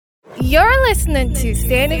You're listening to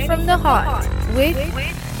Standing from the Heart with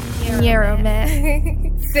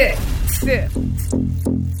Nyerome. Sit.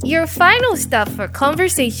 Your final stop for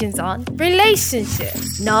conversations on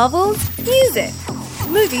relationships, novels, music,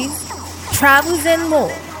 movies, travels, and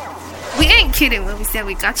more. We ain't kidding when we said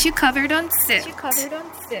we got you covered on Sit.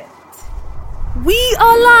 We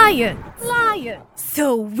are lions.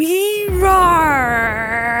 So we roar.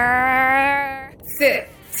 Sit.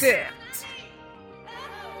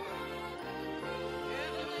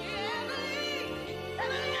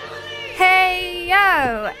 Hey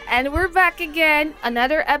yo, and we're back again.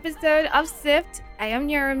 Another episode of Sift. I am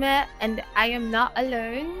Nyerome, and I am not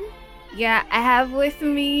alone. Yeah, I have with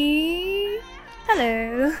me.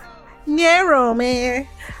 Hello. Nyerome.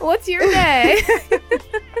 What's your name?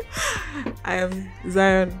 I am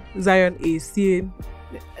Zion Asian.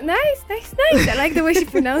 Nice. I like the way she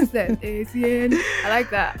pronounced that. Asian. I like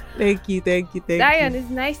that. Thank you. Zion, it's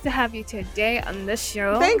nice to have you today on the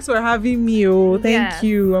show. Thanks for having me. Thank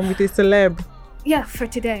you. I'm with a celeb. Yeah, for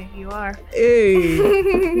today you are. Hey.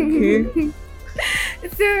 Okay.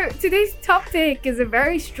 So today's topic is a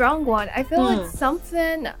very strong one. I feel it's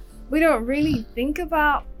something we don't really think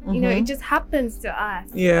about. You know, it just happens to us.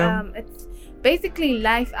 Yeah. It's basically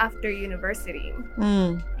life after university.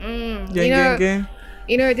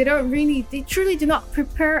 You know, they truly do not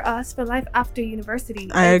prepare us for life after university.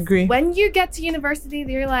 I agree. When you get to university,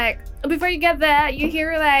 they're like, before you get there, you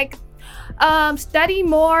hear like, study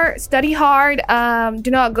more, study hard, do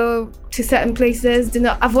not go to certain places, do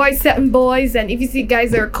not avoid certain boys, and if you see guys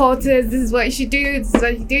that are cultists, this is what you should do,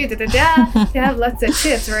 They have lots of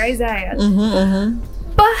tips, right, Zion?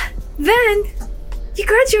 But then you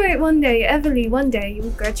graduate one day, Everly, one day you will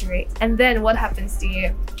graduate, and then what happens to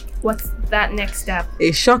you? What's that next step?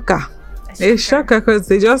 A shocker because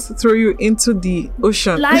they just throw you into the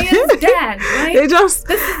ocean. Lion's Den, right? They just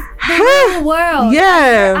this is the real world.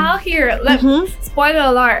 Yeah. Out here, spoiler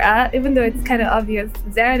alert, even though it's kind of obvious,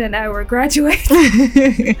 Zayn and I were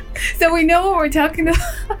graduating. So we know what we're talking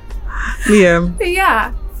about.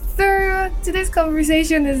 Yeah. So today's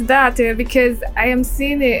conversation is that because I am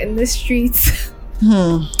seeing it in the streets.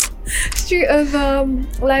 Street of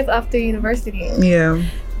life after university. Yeah.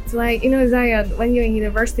 It's like, you know, Zion, when you're in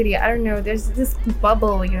university, I don't know, there's this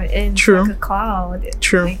bubble you're in. True. Like a cloud.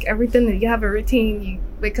 True. Like everything, you have a routine. You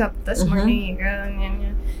wake up this morning, you go,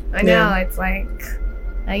 I know, it's like,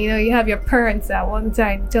 you know, you have your parents at one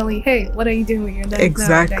time telling you, hey, what are you doing with your life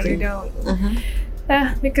exactly. now that you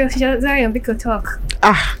don't? Because Zion, because talk.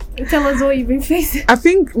 Tell us what you've been facing. I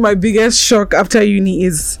think my biggest shock after uni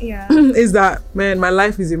is that, man, my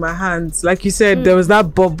life is in my hands. Like you said, there was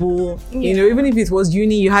that bubble. You know, even if it was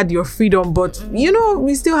uni, you had your freedom, but you know,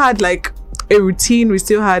 we still had like a routine. We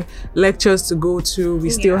still had lectures to go to.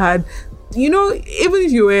 We still had, you know, even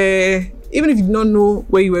if you did not know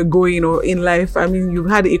where you were going or in life, I mean, you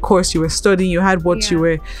had a course you were studying, you had what you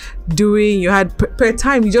were doing, you had per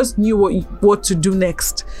time, you just knew what to do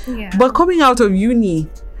next. But coming out of uni,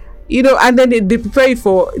 you know, and then they're preparing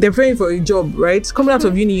for a job, right? Coming out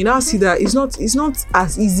of uni, you now see that it's not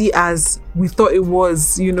as easy as we thought it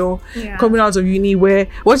was, you know. Coming out of uni, where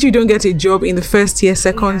once you don't get a job in the first year,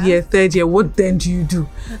 second year, third year, what then do you do?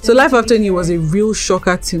 So life after uni was a real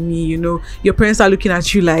shocker to me, you know. Your parents are looking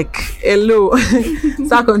at you like, hello,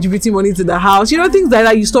 start contributing money to the house, you know, things like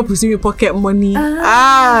that. You stop receiving pocket money.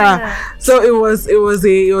 So it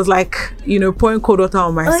was like, you know, pouring cold water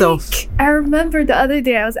on myself. Like, I remember the other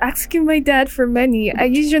day I was asking my dad for money. I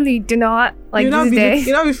usually do not, like, you're not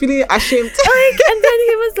be feeling ashamed. And then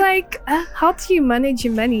he was like, how do you manage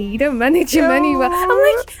your money? You don't manage your money well. I'm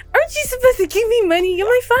like, aren't you supposed to give me money? You're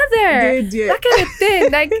my father. That kind of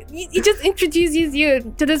thing. Like, he just introduces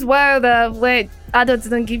you to this world of where adults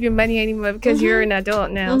don't give you money anymore because you're an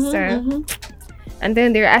adult now. And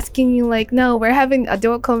then they're asking you like, no, we're having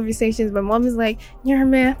adult conversations. My mom is like,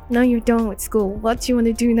 man, now you're done with school. What do you want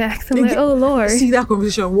to do next? I'm like, oh Lord. See that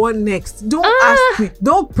conversation, what next? Don't ask me.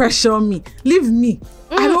 Don't pressure me. Leave me.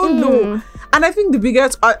 I don't know. And I think the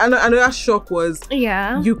biggest another shock was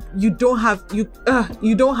you don't have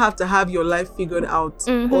to have your life figured out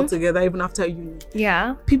altogether even after uni.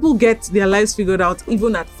 People get their lives figured out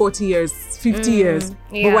even at 40 years, 50 years.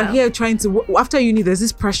 But we're here trying to, after uni, there's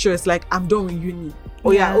this pressure. It's like, I'm done with uni.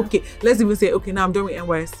 Okay, let's even say, okay, now I'm done with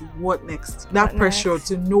NYSC. What next? That pressure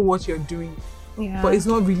to know what you're doing. But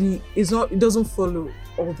it doesn't follow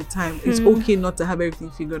all the time. It's okay not to have everything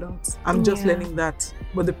figured out. I'm just learning that,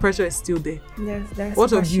 but the pressure is still there. There's what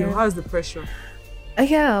pressure. of you? How's the pressure?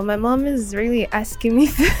 My mom is really asking me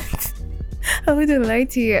that. I wouldn't lie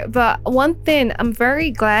to you, but one thing, I'm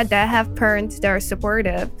very glad that I have parents that are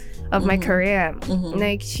supportive. of my career.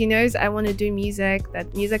 Like, she knows I want to do music,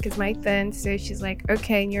 that music is my thing. So she's like,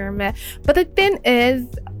 okay, you're a man. But the thing is,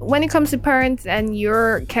 when it comes to parents and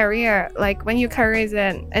your career, like when your career is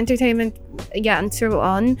in entertainment, and so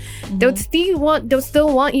on, they'll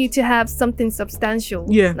still want you to have something substantial.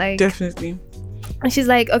 Yeah, like, definitely. And she's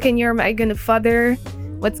like, okay, you're my gonna father.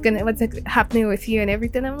 What's happening with you and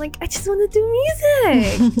everything? I'm like, I just want to do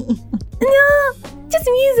music. Just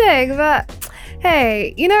music. But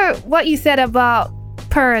hey, you know what you said about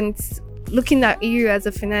parents looking at you as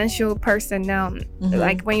a financial person now,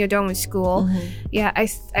 like when you're done with school. Yeah,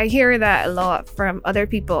 I hear that a lot from other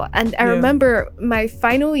people. And I remember my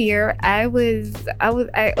final year, I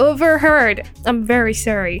overheard, I'm very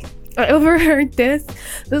sorry, I overheard this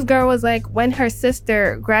girl was like, when her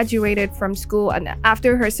sister graduated from school and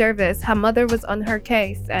after her service, her mother was on her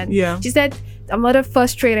case, and she said a mother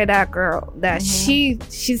frustrated that girl, that she's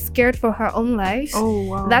scared for her own life. Oh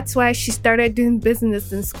wow. That's why she started doing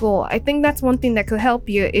business in school. I think that's one thing that could help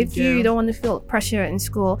you if you don't want to feel pressure in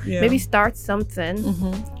school. Maybe start something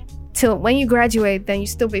till when you graduate, then you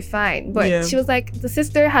still be fine. But she was like, the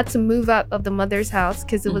sister had to move out of the mother's house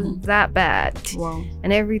because it was that bad. Wow.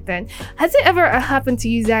 And everything. Has it ever happened to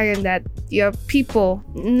you, Zion, that your people,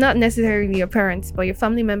 not necessarily your parents, but your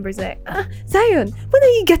family members, like, Zion, when are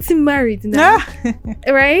you getting married now?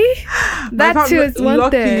 Right? That too is one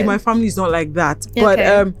thing. Luckily, my family's not like that. But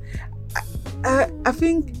I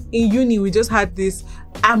think in uni we just had this.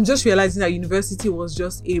 I'm just realizing that university was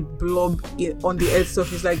just a blob on the earth's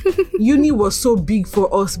surface. Like, uni was so big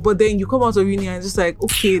for us, but then you come out of uni and just like,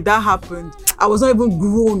 okay, that happened. I was not even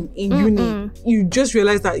grown in uni. You just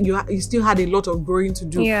realize that you still had a lot of growing to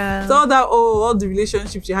do. Yeah. So all the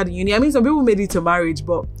relationships you had in uni. I mean, some people made it to marriage,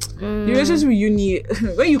 but the relationship with uni,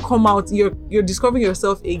 when you come out, you're discovering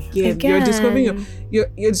yourself again. You're discovering you're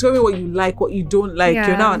discovering what you like, what you don't like.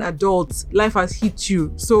 You're now an adult. Life has hit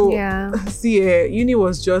you. So see, uni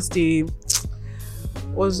was just a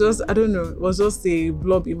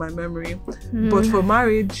blob in my memory. But for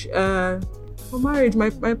marriage, my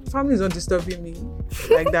family is not disturbing me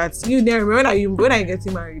like that. You never remember when are you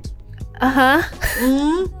getting married?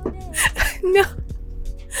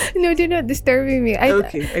 No, they're not disturbing me.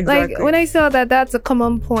 Okay, exactly. Like, when I saw that that's a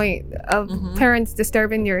common point of parents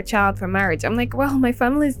disturbing your child for marriage, I'm like, well, my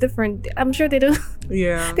family is different. I'm sure they don't.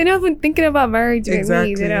 Yeah. They're not even thinking about marriage with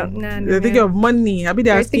me. They don't. They're thinking of money. I mean,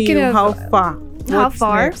 they're asking you how far. How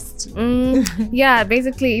far? Yeah,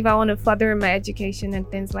 basically, if I want to further my education and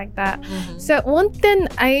things like that. So one thing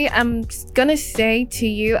I am gonna say to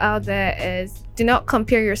you out there is, do not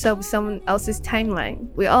compare yourself with someone else's timeline.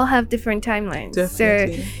 We all have different timelines.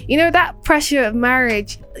 Definitely. So, you know, that pressure of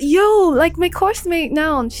marriage. Like my course mate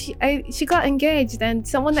now, she got engaged, and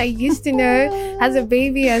someone I used to know has a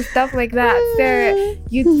baby and stuff like that. So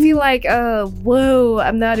you feel like, whoa,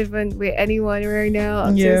 I'm not even with anyone right now.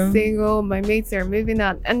 I'm just single. My mates are moving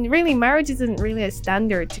on. And really, marriage isn't really a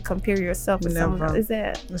standard to compare yourself with someone else, is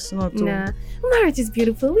it? It's not. Nah. Marriage is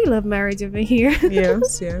beautiful. We love marriage over here.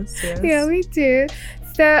 Yes. Yeah, we do.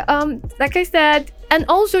 So, like I said, and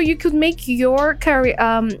also you could make your career,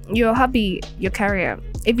 your hobby, your career.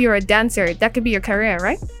 If you're a dancer, that could be your career,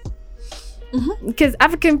 right? Because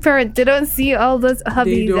African parents, they don't see all those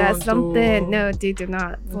hobbies as something. No, they do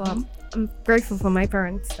not. Well, I'm grateful for my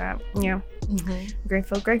parents. So, yeah.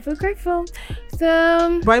 Grateful.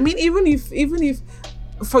 So, but I mean, even if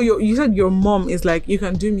for you said your mom is like, you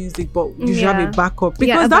can do music, but you should have a backup,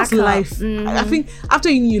 because that's life. I think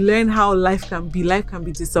after you learn how life can be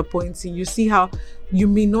disappointing. You see how you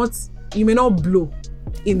may not blow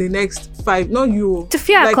in the next 5. Not you.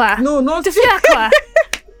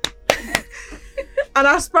 An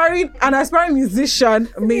aspiring musician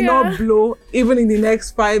may not blow even in the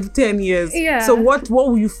next 5-10 years. Yeah. So what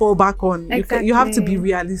will you fall back on? Exactly. You have to be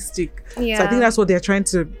realistic. Yeah. So I think that's what they're trying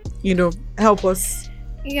to, help us.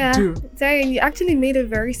 Yeah, Zion, you actually made a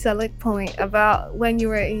very solid point about when you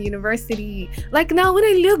were in university. Like, now when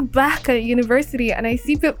I look back at university and I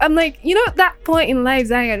see people, I'm like, that point in life,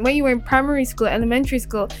 Zion, when you were in primary school, elementary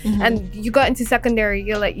school, and you got into secondary,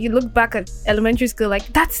 you look back at elementary school, like,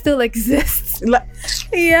 that still exists. And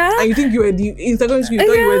you think you were in secondary school, you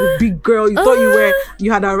thought you were the big girl, you thought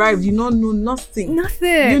you had arrived, you don't know nothing.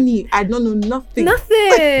 Uni, I don't know nothing.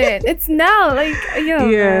 It's now, like,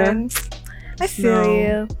 man. I feel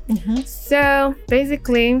you. So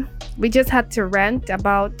basically, we just had to rant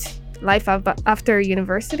about life after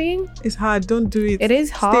university. It's hard. Don't do it. It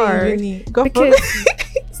is hard. Stay in uni.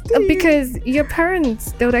 Because your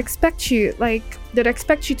parents, they would expect you, like, they'd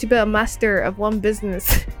expect you to be a master of one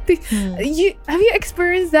business. Have you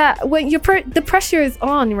experienced that when the pressure is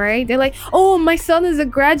on, right? They're like, oh, my son is a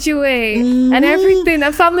graduate and everything,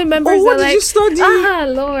 and family members what are did like, you study?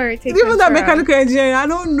 Lord, take even that control. mechanical engineering, I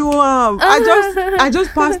don't know. I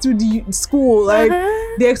just passed through the school. Like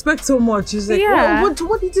they expect so much. She's like,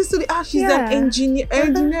 what did you study? She's an engineer.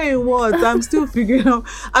 Engineering what? I'm still figuring out.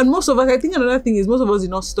 And most of us, I think another thing is most of us did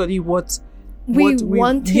not study what we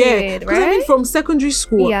wanted, right? I mean, from secondary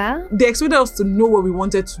school, they expected us to know what we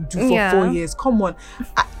wanted to do for 4 years. Come on.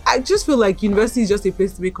 I just feel like university is just a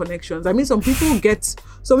place to make connections. I mean, some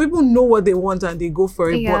people know what they want and they go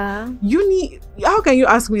for it. But uni, how can you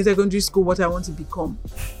ask me in secondary school what I want to become?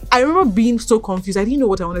 I remember being so confused. I didn't know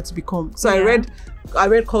what I wanted to become. So I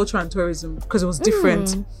read culture and tourism because it was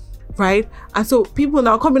different. Right? And so people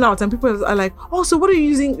now coming out and people are like, oh, so what are you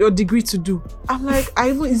using your degree to do? I'm like,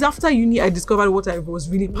 it's after uni I discovered what I was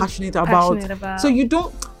really passionate about. So you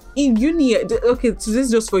don't, in uni, okay, so this is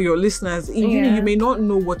just for your listeners. In uni, you may not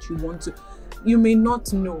know what you want to. You may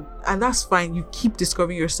not know, and that's fine. You keep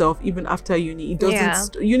discovering yourself even after uni. It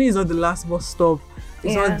doesn't. Uni is not the last bus stop.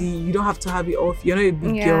 It's not the. You don't have to have it off. You're not a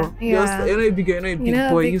big girl. You're not a big girl. You're not a big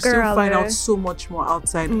boy. You still find out so much more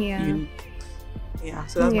outside uni. Yeah,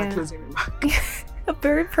 so that's my closing remark. A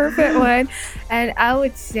very perfect one. And I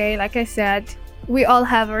would say, like I said, we all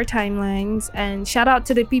have our timelines, and shout out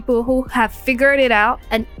to the people who have figured it out.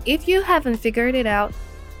 And if you haven't figured it out,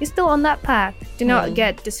 you're still on that path. Do not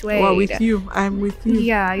get dissuaded. Well, with you. I'm with you.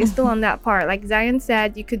 Yeah, you're still on that part. Like Zion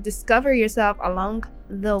said, you could discover yourself along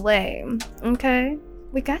the way. Okay?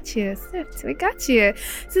 We got you. Sift, we got you.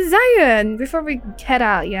 So Zion, before we head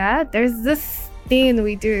out, there's this thing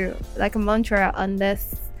we do, like a mantra on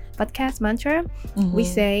this podcast mantra. We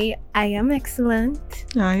say, I am excellent.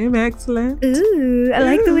 I am excellent. Ooh, I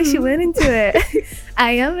like the way she went into it.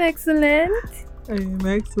 I am excellent. I am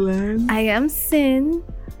excellent. I am sin.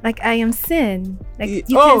 Like I am sin. Like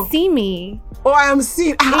you can see me. Oh, I am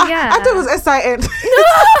sin. I thought it was S-I-N.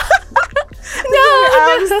 No,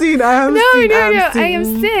 I am sin. I am sin. I am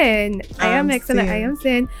sin. I am excellent. I am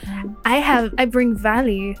sin. I bring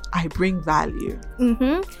value. I bring value.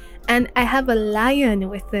 And I have a lion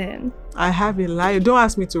within. I have a lion. Don't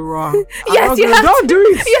ask me to roar. Yes, you have don't to. do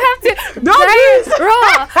it. You have to. Don't do it.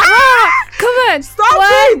 Roar. Come on. Stop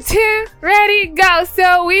 1, it. 2, ready, go.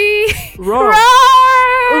 So we roar.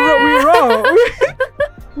 We roar.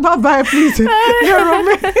 Bye-bye, please. You're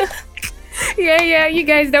romantic. Yeah, you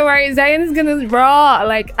guys don't worry. Zion's gonna roar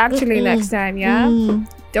like actually next time,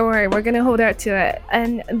 Don't worry, we're gonna hold out to it.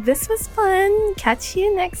 And this was fun. Catch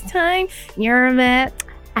you next time. You're a vet.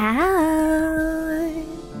 Out.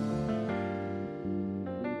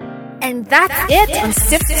 And that's it on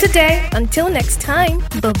Sift today. Until next time,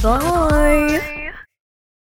 bye-bye.